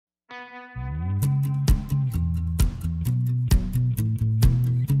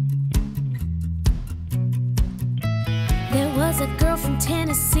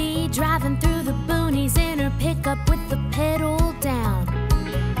Tennessee, driving through the boonies in her pickup with the pedal down.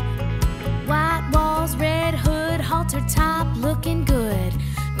 White walls, red hood, halter top, looking good,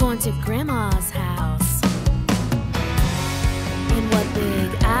 going to Grandma's house. And what big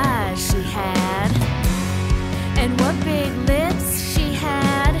eyes she had, and what big lips she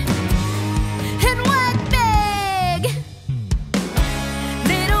had, and what big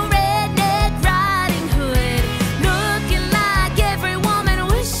little redneck riding hood, looking like every woman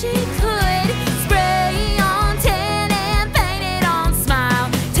wish she could. Spray on tan and paint it on smile.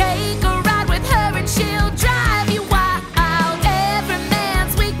 Take a ride with her and she'll drive you wild. Every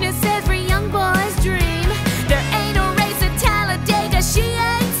man's weakness, every young boy's dream. There ain't a race at Talladega she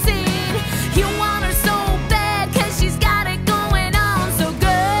ain't seen. You want her so bad 'cause she's got it going on so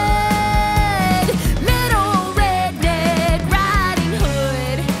good. Little redneck riding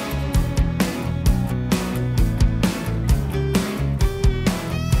hood.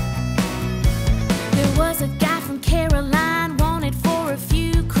 There was a guy from Caroline, wanted for a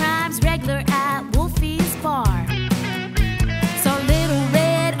few crimes, regular at Wolfie's bar. Saw little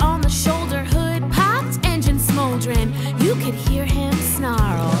red on the shoulder hood, popped, engine smoldering, you could hear him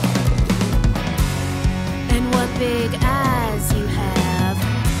snarl. And what big eyes you have,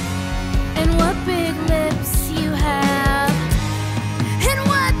 and what big lips you have, and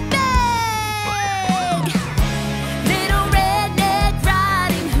what big little redneck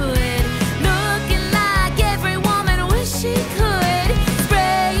riding hood, looking like every woman wish she could.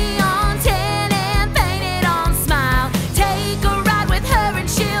 Spray on tan and paint it on smile. Take a ride with her and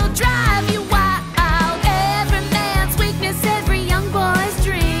she'll drive you wild. Every man's weakness, every young boy's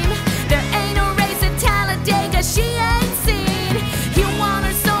dream. There ain't a race at Talladega she ain't seen. You want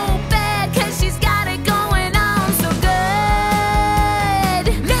her so bad 'cause she's got it going on so good.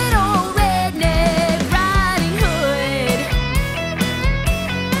 Little redneck riding hood.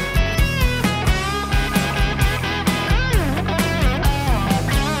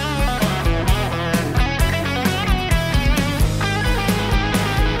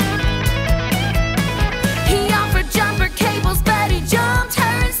 He offered jumper cables, but he jumped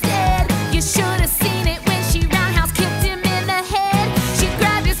her instead. You should have seen it when she roundhouse kicked him in the head. She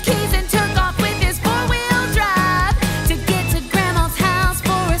grabbed his keys and took off with his four-wheel drive to get to Grandma's house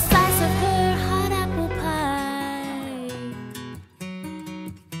for a slice of her hot apple pie.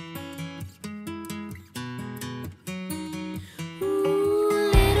 Ooh,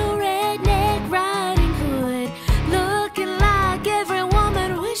 little redneck riding hood, looking like every woman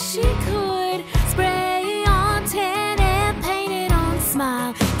wish she could. Spray on tan and paint it on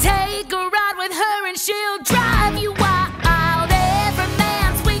smile. Take a ride with her and she'll drive you wild. Every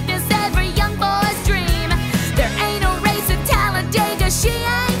man's weakness, every young boy's dream. There ain't a race at Talladega she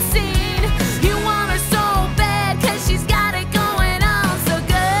ain't seen. You want her so bad 'cause she's got it going on so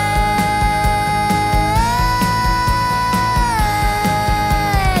good.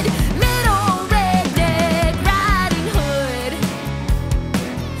 Little redneck riding hood.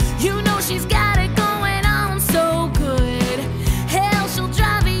 You know she's got it going on so good. Hell, she'll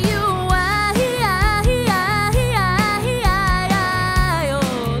drive you wild.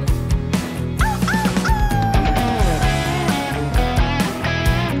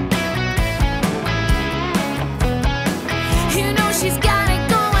 You know she's got